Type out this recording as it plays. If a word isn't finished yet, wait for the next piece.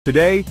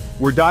Today,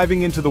 we're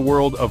diving into the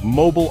world of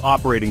mobile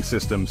operating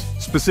systems,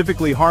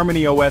 specifically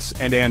HarmonyOS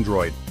and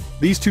Android.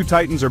 These two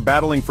titans are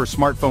battling for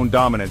smartphone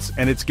dominance,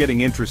 and it's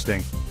getting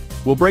interesting.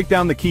 We'll break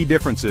down the key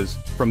differences,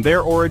 from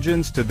their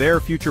origins to their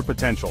future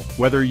potential.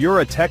 Whether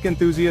you're a tech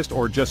enthusiast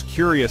or just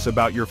curious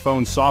about your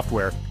phone's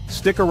software,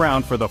 stick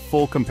around for the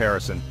full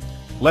comparison.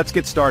 Let's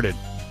get started.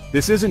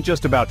 This isn't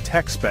just about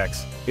tech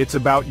specs, it's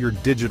about your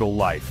digital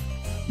life.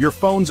 Your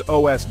phone's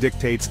OS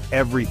dictates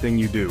everything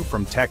you do,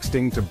 from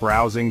texting to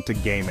browsing to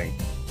gaming.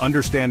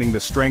 Understanding the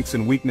strengths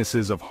and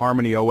weaknesses of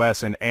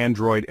HarmonyOS and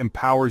Android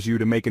empowers you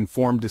to make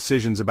informed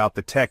decisions about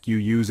the tech you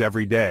use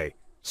every day.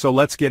 So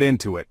let's get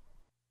into it.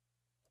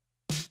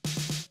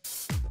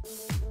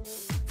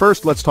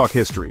 First, let's talk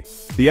history.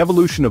 The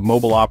evolution of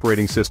mobile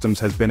operating systems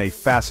has been a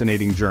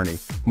fascinating journey,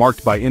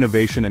 marked by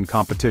innovation and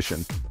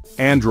competition.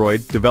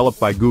 Android, developed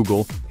by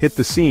Google, hit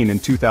the scene in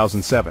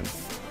 2007.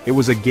 It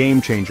was a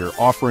game-changer,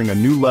 offering a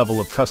new level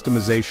of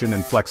customization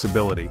and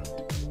flexibility.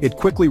 It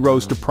quickly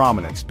rose to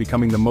prominence,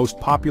 becoming the most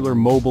popular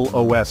mobile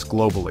OS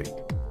globally.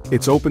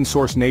 Its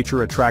open-source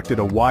nature attracted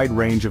a wide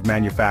range of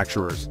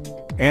manufacturers.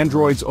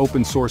 Android's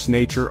open-source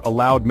nature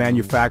allowed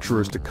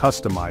manufacturers to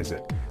customize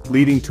it,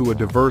 leading to a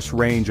diverse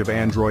range of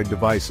Android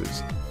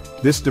devices.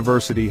 This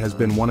diversity has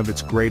been one of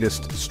its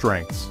greatest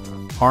strengths.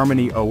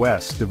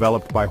 HarmonyOS,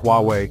 developed by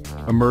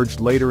Huawei, emerged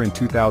later in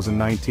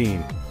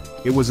 2019.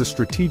 It was a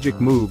strategic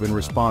move in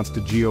response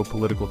to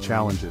geopolitical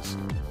challenges.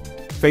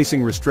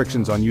 Facing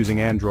restrictions on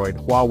using Android,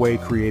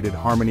 Huawei created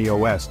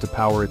HarmonyOS to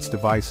power its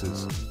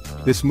devices.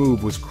 This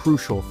move was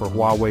crucial for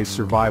Huawei's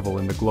survival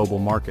in the global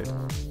market.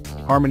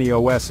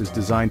 HarmonyOS is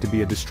designed to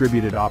be a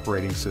distributed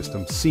operating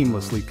system,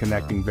 seamlessly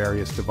connecting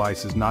various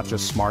devices, not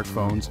just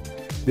smartphones.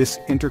 This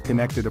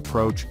interconnected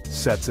approach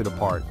sets it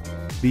apart.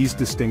 These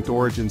distinct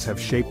origins have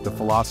shaped the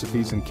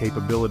philosophies and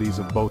capabilities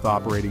of both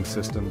operating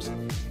systems.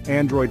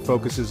 Android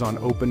focuses on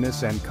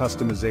openness and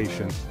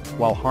customization,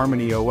 while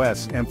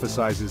HarmonyOS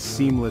emphasizes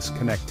seamless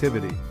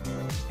connectivity.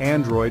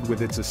 Android,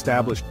 with its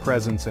established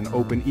presence and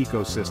open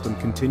ecosystem,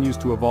 continues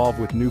to evolve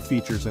with new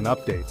features and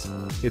updates.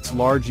 Its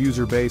large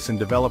user base and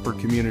developer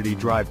community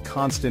drive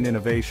constant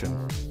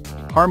innovation.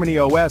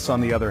 HarmonyOS, on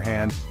the other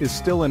hand, is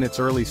still in its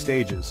early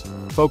stages,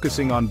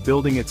 focusing on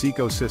building its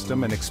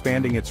ecosystem and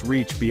expanding its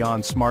reach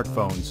beyond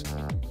smartphones.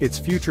 Its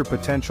future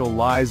potential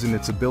lies in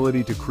its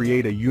ability to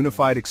create a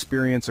unified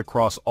experience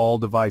across all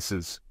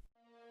devices.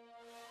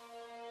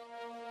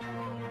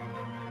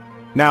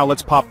 Now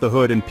let's pop the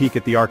hood and peek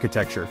at the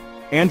architecture.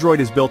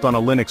 Android is built on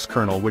a Linux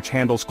kernel which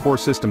handles core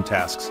system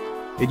tasks.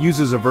 It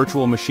uses a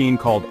virtual machine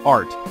called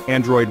ART,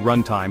 Android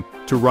Runtime,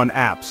 to run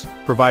apps,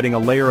 providing a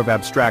layer of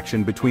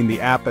abstraction between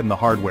the app and the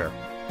hardware.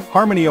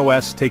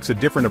 HarmonyOS takes a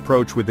different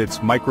approach with its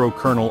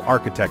microkernel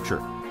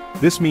architecture.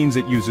 This means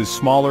it uses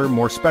smaller,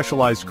 more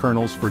specialized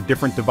kernels for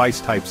different device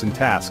types and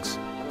tasks.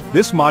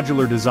 This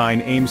modular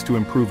design aims to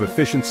improve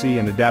efficiency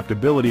and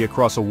adaptability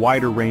across a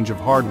wider range of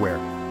hardware.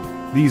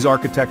 These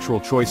architectural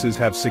choices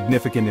have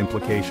significant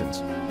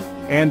implications.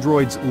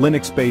 Android's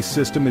Linux-based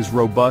system is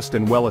robust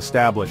and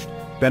well-established,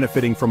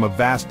 benefiting from a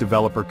vast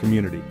developer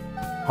community.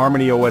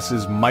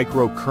 HarmonyOS's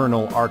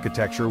microkernel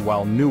architecture,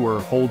 while newer,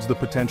 holds the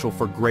potential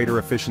for greater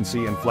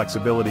efficiency and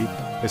flexibility,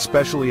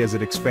 especially as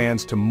it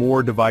expands to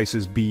more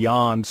devices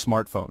beyond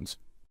smartphones.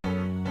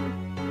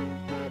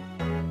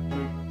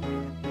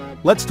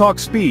 Let's talk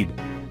speed.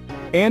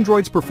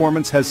 Android's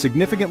performance has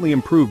significantly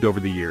improved over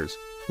the years.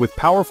 With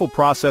powerful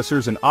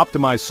processors and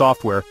optimized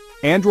software,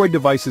 Android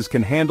devices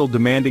can handle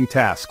demanding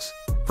tasks,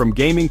 from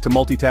gaming to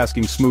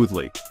multitasking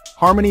smoothly.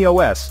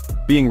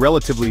 HarmonyOS, being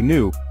relatively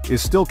new,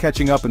 is still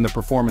catching up in the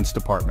performance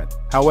department.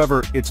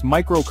 However, its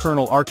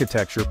microkernel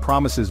architecture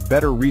promises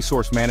better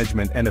resource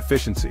management and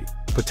efficiency,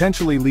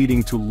 potentially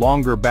leading to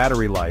longer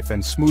battery life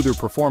and smoother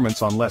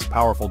performance on less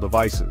powerful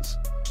devices.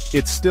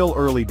 It's still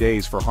early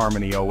days for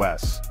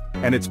HarmonyOS,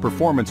 and its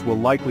performance will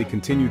likely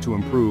continue to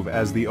improve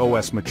as the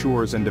OS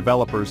matures and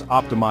developers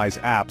optimize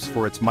apps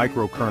for its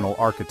microkernel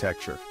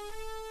architecture.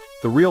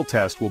 The real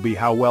test will be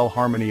how well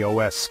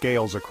HarmonyOS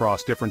scales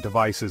across different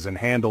devices and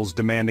handles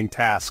demanding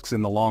tasks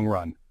in the long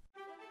run.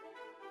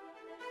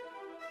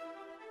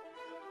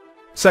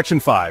 Section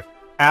 5.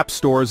 App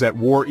Stores at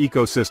War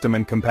Ecosystem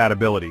and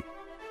Compatibility.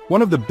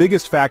 One of the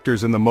biggest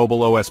factors in the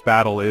mobile OS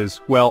battle is,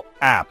 well,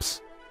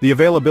 apps. The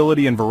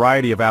availability and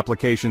variety of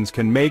applications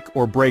can make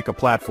or break a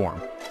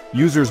platform.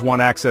 Users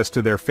want access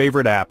to their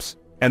favorite apps,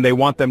 and they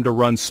want them to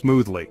run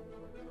smoothly.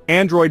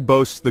 Android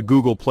boasts the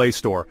Google Play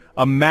Store,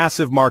 a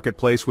massive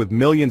marketplace with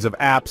millions of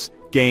apps,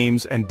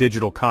 games, and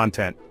digital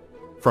content.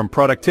 From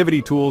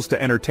productivity tools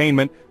to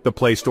entertainment, the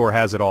Play Store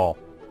has it all.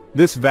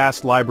 This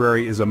vast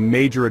library is a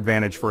major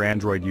advantage for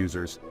Android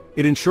users.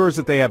 It ensures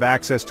that they have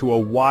access to a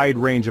wide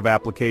range of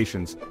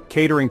applications,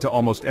 catering to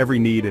almost every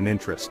need and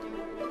interest.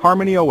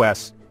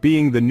 HarmonyOS,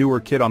 being the newer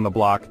kid on the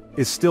block,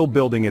 is still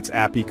building its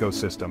app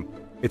ecosystem.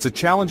 It's a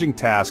challenging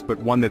task but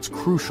one that's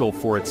crucial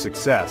for its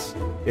success.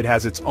 It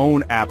has its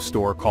own app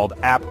store called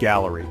App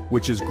Gallery,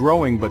 which is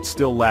growing but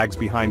still lags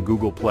behind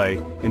Google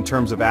Play in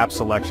terms of app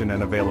selection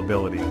and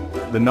availability.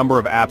 The number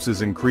of apps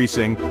is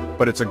increasing,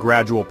 but it's a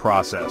gradual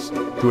process.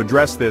 To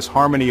address this,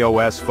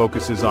 HarmonyOS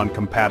focuses on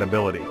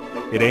compatibility.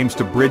 It aims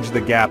to bridge the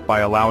gap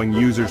by allowing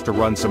users to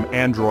run some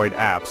Android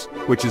apps,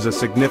 which is a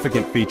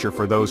significant feature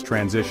for those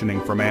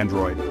transitioning from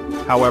Android.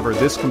 However,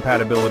 this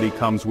compatibility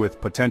comes with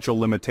potential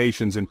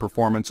limitations in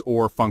performance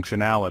or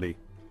functionality.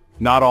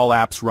 Not all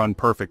apps run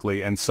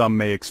perfectly and some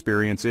may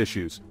experience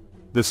issues.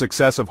 The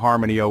success of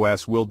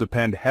HarmonyOS will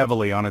depend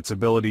heavily on its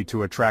ability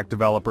to attract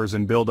developers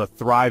and build a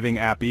thriving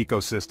app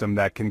ecosystem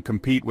that can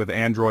compete with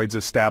Android's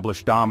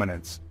established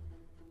dominance.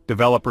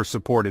 Developer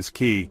support is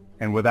key,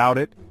 and without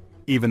it,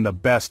 even the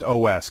best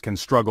OS can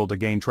struggle to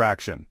gain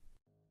traction.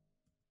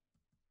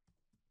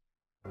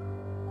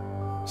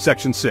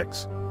 Section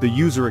 6. The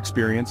user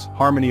experience,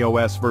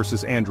 HarmonyOS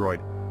versus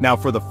Android. Now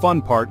for the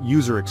fun part,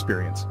 user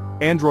experience.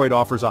 Android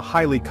offers a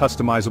highly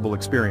customizable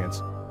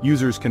experience.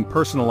 Users can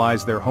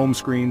personalize their home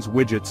screens,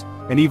 widgets,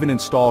 and even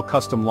install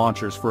custom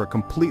launchers for a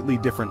completely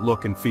different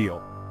look and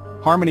feel.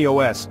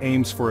 HarmonyOS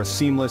aims for a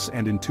seamless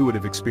and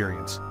intuitive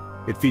experience.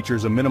 It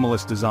features a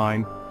minimalist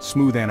design,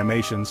 smooth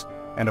animations,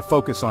 and a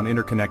focus on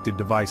interconnected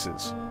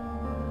devices.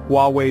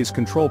 Huawei's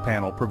control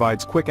panel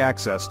provides quick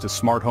access to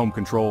smart home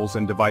controls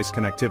and device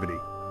connectivity.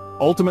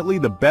 Ultimately,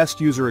 the best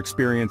user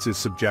experience is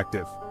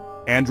subjective.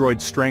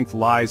 Android's strength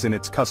lies in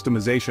its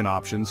customization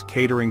options,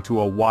 catering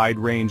to a wide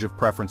range of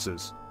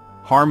preferences.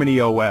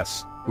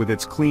 HarmonyOS, with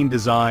its clean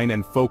design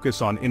and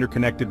focus on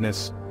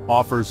interconnectedness,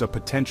 offers a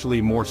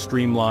potentially more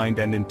streamlined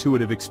and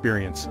intuitive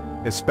experience,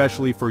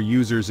 especially for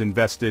users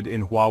invested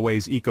in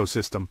Huawei's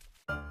ecosystem.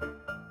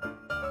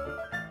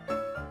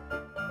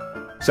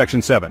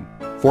 Section 7.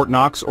 Fort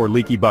Knox or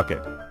Leaky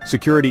Bucket.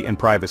 Security and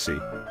privacy.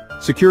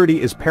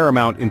 Security is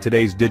paramount in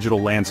today's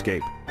digital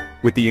landscape.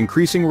 With the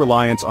increasing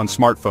reliance on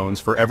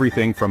smartphones for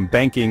everything from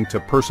banking to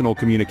personal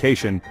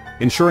communication,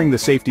 ensuring the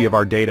safety of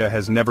our data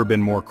has never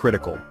been more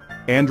critical.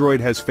 Android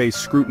has faced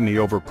scrutiny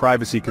over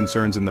privacy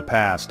concerns in the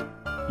past.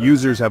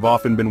 Users have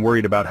often been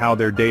worried about how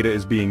their data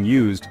is being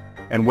used,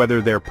 and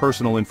whether their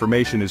personal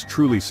information is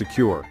truly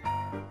secure.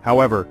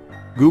 However,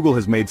 Google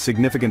has made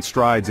significant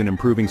strides in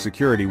improving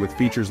security with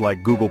features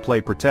like Google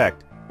Play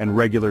Protect and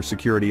regular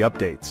security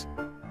updates.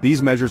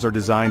 These measures are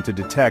designed to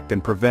detect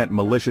and prevent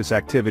malicious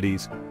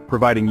activities,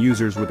 providing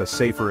users with a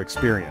safer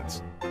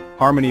experience.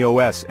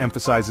 HarmonyOS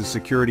emphasizes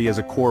security as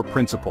a core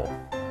principle.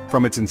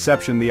 From its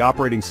inception, the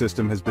operating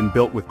system has been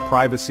built with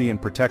privacy and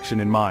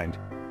protection in mind,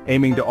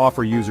 aiming to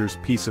offer users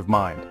peace of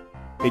mind.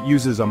 It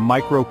uses a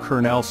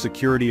microkernel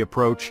security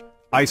approach,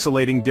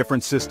 isolating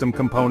different system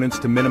components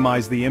to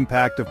minimize the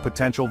impact of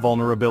potential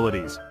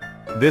vulnerabilities.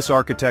 This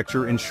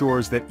architecture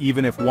ensures that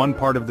even if one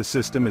part of the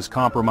system is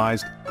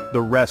compromised,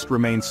 the rest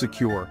remains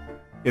secure.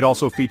 It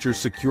also features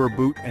secure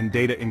boot and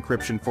data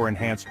encryption for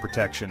enhanced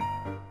protection.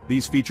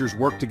 These features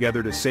work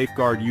together to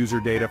safeguard user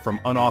data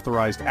from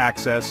unauthorized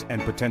access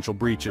and potential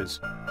breaches.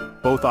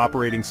 Both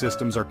operating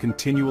systems are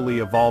continually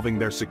evolving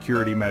their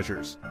security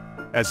measures.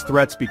 As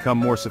threats become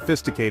more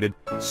sophisticated,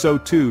 so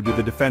too do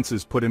the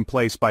defenses put in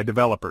place by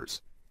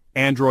developers.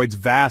 Android's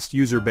vast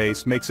user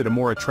base makes it a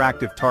more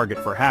attractive target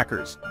for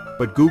hackers,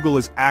 but Google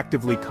is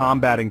actively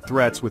combating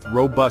threats with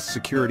robust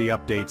security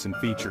updates and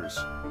features.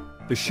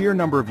 The sheer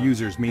number of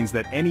users means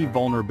that any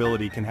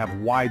vulnerability can have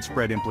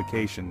widespread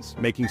implications,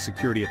 making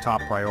security a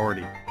top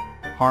priority.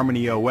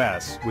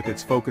 HarmonyOS, with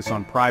its focus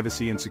on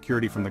privacy and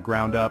security from the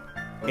ground up,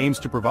 aims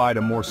to provide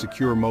a more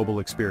secure mobile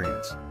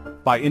experience.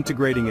 By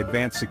integrating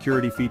advanced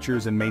security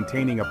features and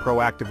maintaining a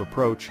proactive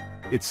approach,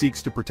 it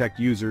seeks to protect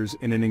users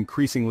in an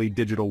increasingly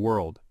digital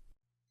world.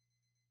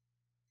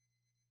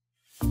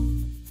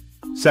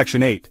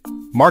 Section 8.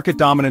 Market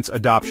dominance,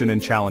 adoption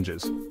and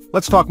challenges.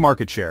 Let's talk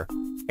market share.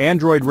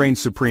 Android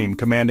reigns supreme,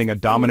 commanding a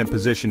dominant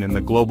position in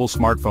the global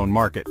smartphone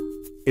market.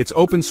 Its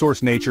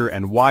open-source nature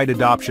and wide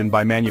adoption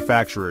by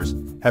manufacturers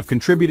have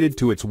contributed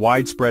to its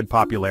widespread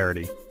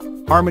popularity.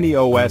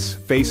 HarmonyOS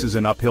faces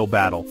an uphill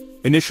battle.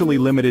 Initially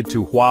limited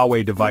to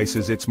Huawei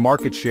devices, its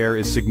market share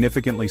is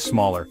significantly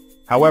smaller.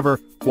 However,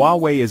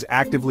 Huawei is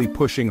actively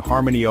pushing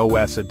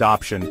HarmonyOS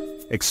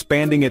adoption,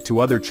 expanding it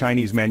to other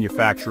Chinese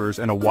manufacturers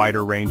and a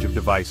wider range of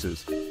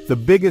devices. The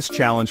biggest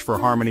challenge for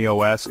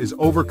HarmonyOS is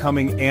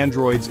overcoming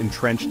Android's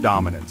entrenched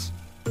dominance.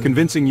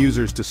 Convincing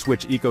users to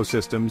switch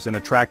ecosystems and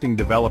attracting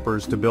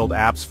developers to build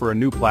apps for a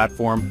new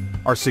platform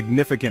are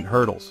significant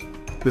hurdles.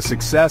 The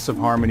success of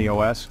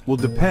HarmonyOS will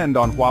depend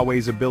on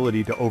Huawei's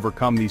ability to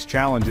overcome these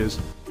challenges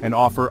and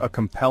offer a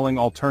compelling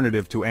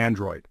alternative to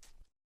Android.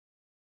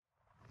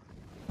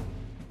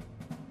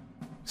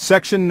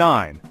 Section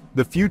 9.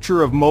 The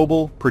future of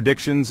mobile,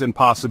 predictions and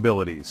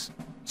possibilities.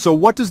 So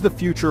what does the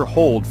future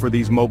hold for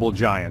these mobile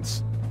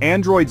giants?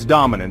 Android's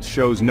dominance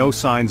shows no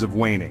signs of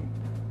waning.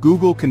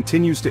 Google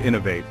continues to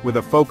innovate with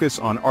a focus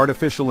on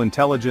artificial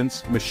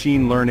intelligence,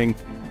 machine learning,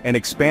 and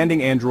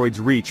expanding Android's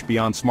reach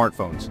beyond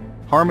smartphones.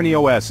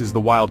 HarmonyOS is the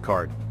wild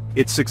card.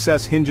 Its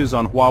success hinges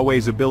on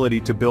Huawei's ability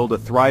to build a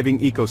thriving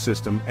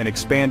ecosystem and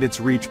expand its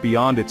reach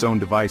beyond its own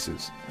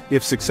devices.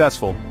 If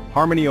successful,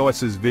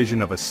 HarmonyOS's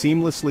vision of a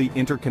seamlessly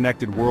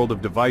interconnected world of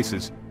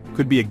devices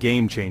could be a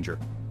game-changer.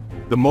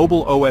 The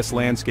mobile OS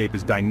landscape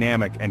is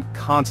dynamic and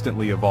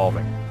constantly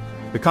evolving.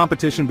 The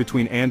competition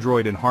between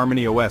Android and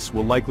HarmonyOS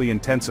will likely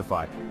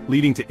intensify,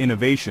 leading to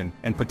innovation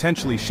and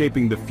potentially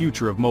shaping the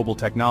future of mobile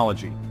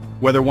technology.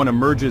 Whether one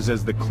emerges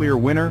as the clear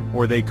winner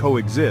or they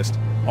coexist,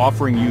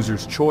 offering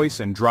users choice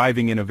and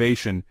driving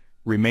innovation,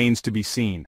 remains to be seen.